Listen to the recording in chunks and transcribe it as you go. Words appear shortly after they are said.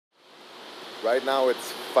Right now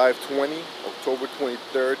it's 5:20, October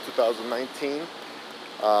 23rd, 2019.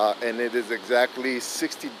 And it is exactly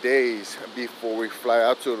 60 days before we fly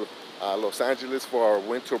out to Los Angeles for our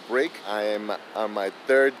winter break. I am on my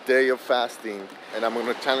 3rd day of fasting, and I'm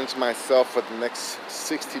gonna challenge myself for the next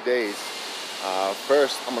 60 days.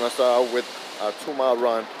 First, I'm gonna start out with a 2-mile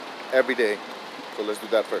run every day. So let's do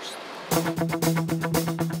that first.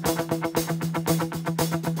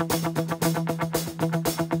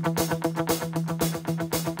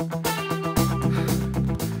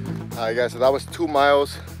 Alright guys, so that was 2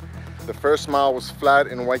 miles. The first mile was flat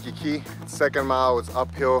in Waikiki. Second mile was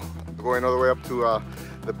uphill, going all the way up to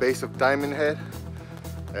the base of Diamond Head.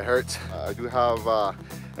 It hurts. I do have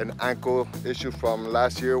an ankle issue from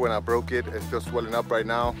last year when I broke it. It's still swelling up right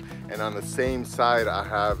now. And on the same side, I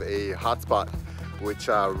have a hot spot, which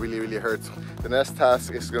really hurts. The next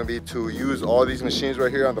task is gonna be to use all these machines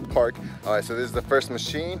right here on the park. All right, so this is the first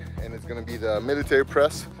machine, and it's gonna be the military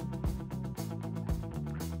press.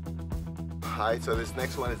 All right, so this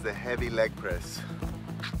next one is the heavy leg press.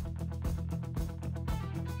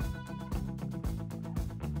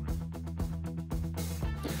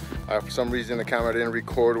 For some reason the camera didn't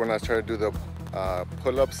record when I tried to do the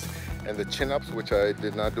pull-ups and the chin-ups, which I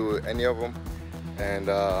did not do any of them. And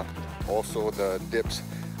also the dips.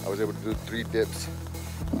 I was able to do 3 dips,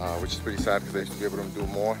 which is pretty sad because I used to be able to do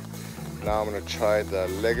more. Now I'm gonna try the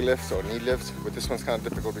leg lifts or knee lifts, but this one's kind of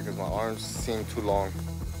difficult because my arms seem too long.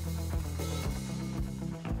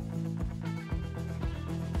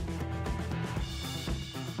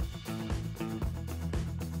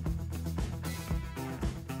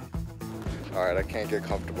 All right, I can't get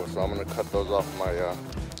comfortable, so I'm gonna cut those off my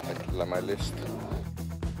list.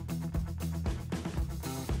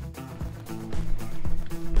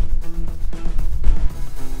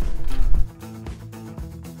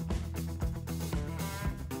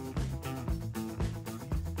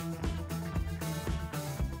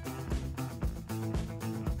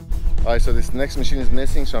 All right, so this next machine is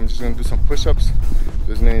missing, so I'm just gonna do some push-ups,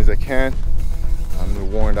 do as many as I can.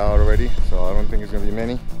 I'm worn out already, so I don't think it's gonna be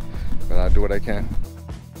many, but I'll do what I can.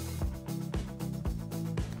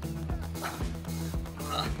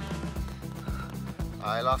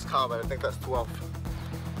 I lost count, but I think that's 12.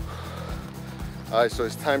 All right, so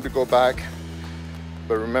it's time to go back.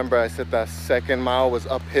 But remember, I said that second mile was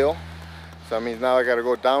uphill. So that means now I gotta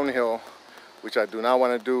go downhill, which I do not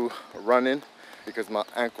wanna do running because my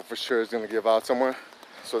ankle for sure is gonna give out somewhere.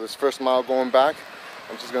 So this first mile going back,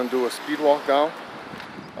 I'm just gonna do a speed walk down.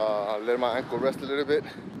 Let my ankle rest a little bit.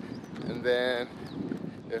 And then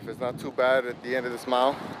if it's not too bad at the end of this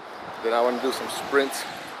mile, then I wanna do some sprints.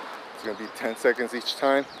 It's gonna be 10 seconds each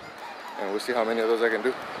time, and we'll see how many of those I can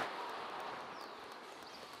do.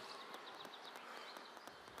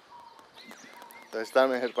 That's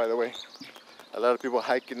Diamond Head, by the way. A lot of people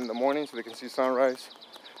hike it in the morning so they can see sunrise.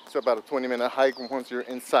 It's about a 20-minute hike once you're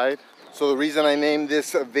inside. So the reason I named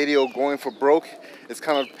this video Going for Broke is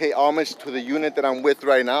kind of pay homage to the unit that I'm with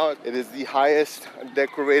right now. It is the highest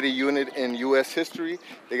decorated unit in US history.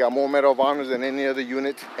 They got more Medal of Honors than any other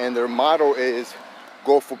unit, and their motto is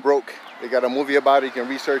Go for Broke. They got a movie about it, you can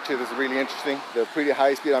research it, it's really interesting. They're pretty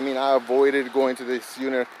high speed. I mean, I avoided going to this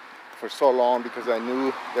unit for so long because I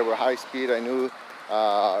knew they were high speed. I knew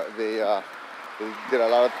they did a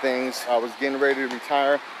lot of things. I was getting ready to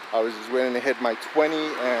retire. I was just waiting to hit my 20,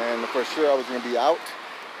 and for sure I was gonna be out.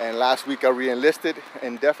 And last week I re-enlisted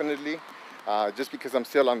indefinitely. Just because I'm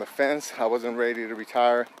still on the fence, I wasn't ready to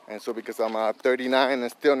retire. And so because I'm 39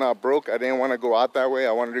 and still not broke, I didn't want to go out that way.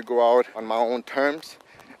 I wanted to go out on my own terms.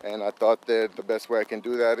 And I thought that the best way I can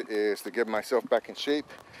do that is to get myself back in shape,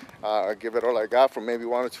 give it all I got for maybe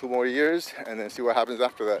 1 or 2 more years, and then see what happens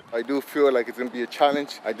after that. I do feel like it's gonna be a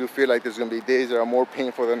challenge. I do feel like there's gonna be days that are more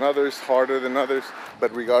painful than others, harder than others.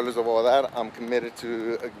 But regardless of all that, I'm committed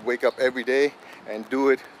to wake up every day and do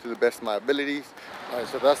it to the best of my abilities. All right,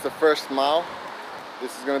 so that's the first mile.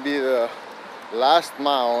 This is gonna be the last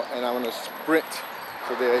mile, and I'm gonna sprint.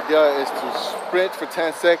 So the idea is to sprint for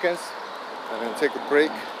 10 seconds, and then take a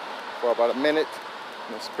break for about a minute,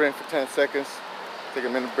 and then sprint for 10 seconds, take a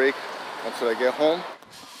minute break until I get home.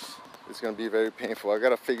 It's gonna be very painful. I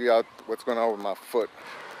gotta figure out what's going on with my foot.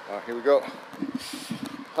 Here we go.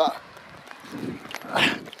 Ha.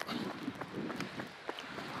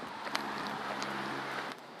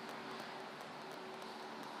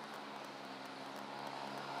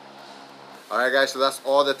 Alright guys, so that's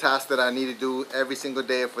all the tasks that I need to do every single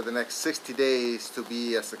day for the next 60 days to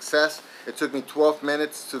be a success. It took me 12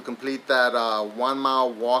 minutes to complete that 1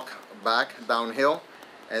 mile walk back downhill.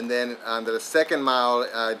 And then on the second mile,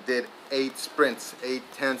 I did 8 sprints,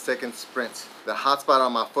 8-10-second sprints. The hot spot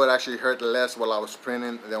on my foot actually hurt less while I was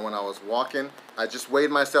sprinting than when I was walking. I just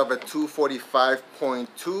weighed myself at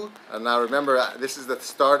 245.2, and now remember, this is the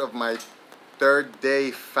start of my 3rd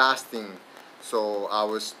day fasting. So I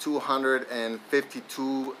was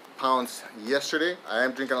 252 pounds yesterday. I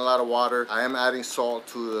am drinking a lot of water. I am adding salt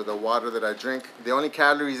to the water that I drink. The only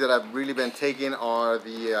calories that I've really been taking are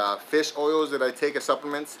the fish oils that I take as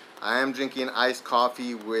supplements. I am drinking iced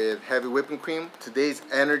coffee with heavy whipping cream. Today's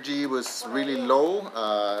energy was really low.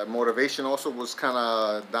 Motivation also was kind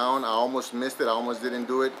of down. I almost missed it. I almost didn't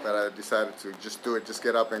do it, but I decided to just do it, just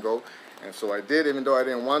get up and go. And so I did, even though I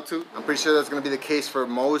didn't want to. I'm pretty sure that's gonna be the case for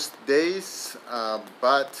most days,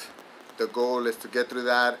 but the goal is to get through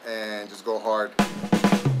that and just go hard.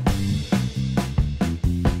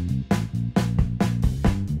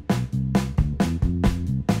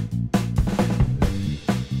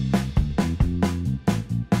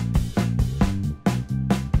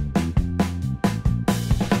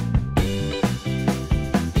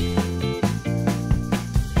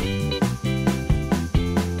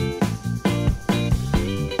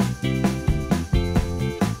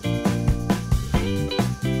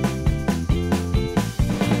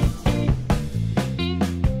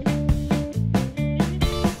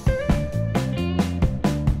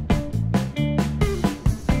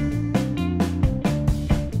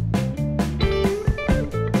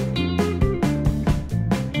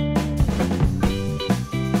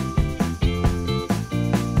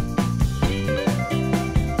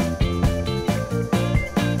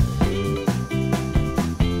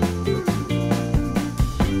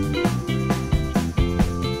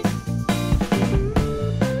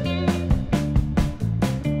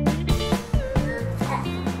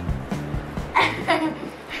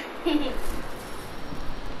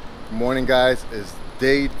 Morning guys, it's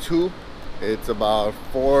day 2. It's about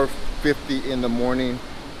 4:50 in the morning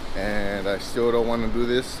and I still don't want to do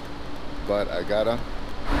this, but I gotta.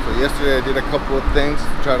 So yesterday I did a couple of things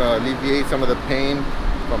to try to alleviate some of the pain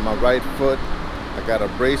from my right foot. I got a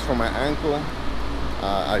brace for my ankle.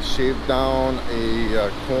 I shaved down a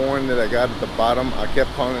corn that I got at the bottom. I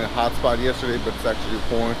kept calling it a hot spot yesterday, but it's actually a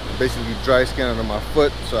corn. Basically dry skin under my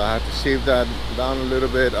foot, so I had to shave that down a little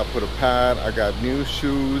bit. I put a pad. I got new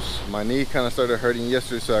shoes. My knee kind of started hurting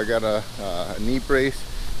yesterday, so I got a knee brace,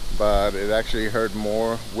 but it actually hurt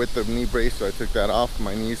more with the knee brace, so I took that off.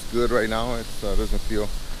 My knee's good right now. It doesn't feel,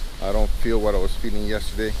 I don't feel what I was feeling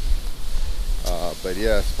yesterday. But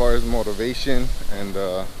yeah, as far as motivation and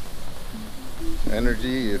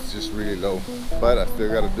energy, it's just really low, but I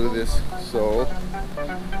still got to do this. So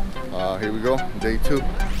here we go, day 2.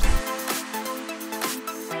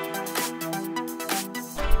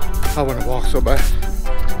 I want to walk so bad.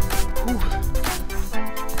 Whew.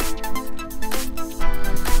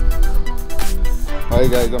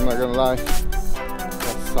 Alright guys, I'm not gonna lie,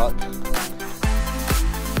 that sucked.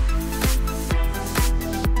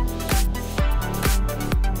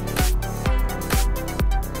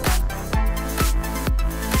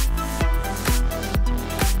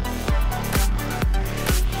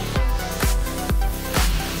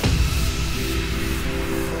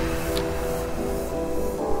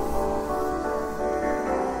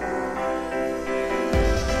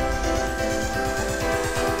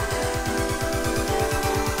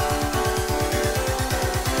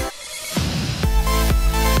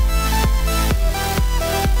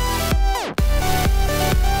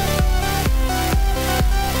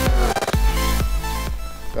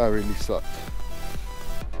 That really sucked.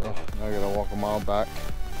 Oh, now I gotta walk a mile back.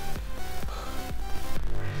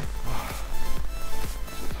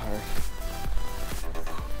 So tired.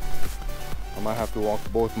 I might have to walk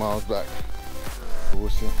both miles back. But we'll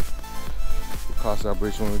see. We'll cross that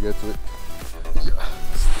bridge when we get to it. Yeah.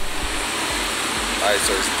 Alright,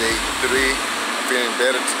 so it's day 3. I'm feeling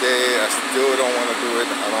better today. I still don't want to do it.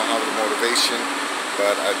 I don't have the motivation,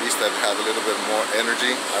 but at least I've had a little bit more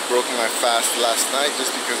energy. I broke my fast last night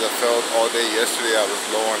just because I felt all day yesterday I was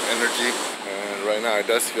low on energy, and right now it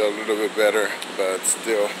does feel a little bit better, but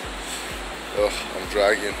still, I'm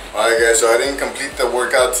dragging. Alright guys, so I didn't complete the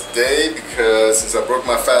workout today because since I broke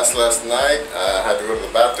my fast last night, I had to go to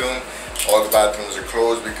the bathroom. All the bathrooms are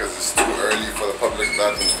closed because it's too early for the public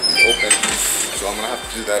bathrooms to be open, so I'm gonna have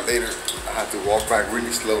to do that later. I have to walk back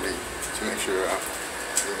really slowly to make sure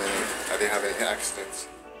I didn't have any accidents.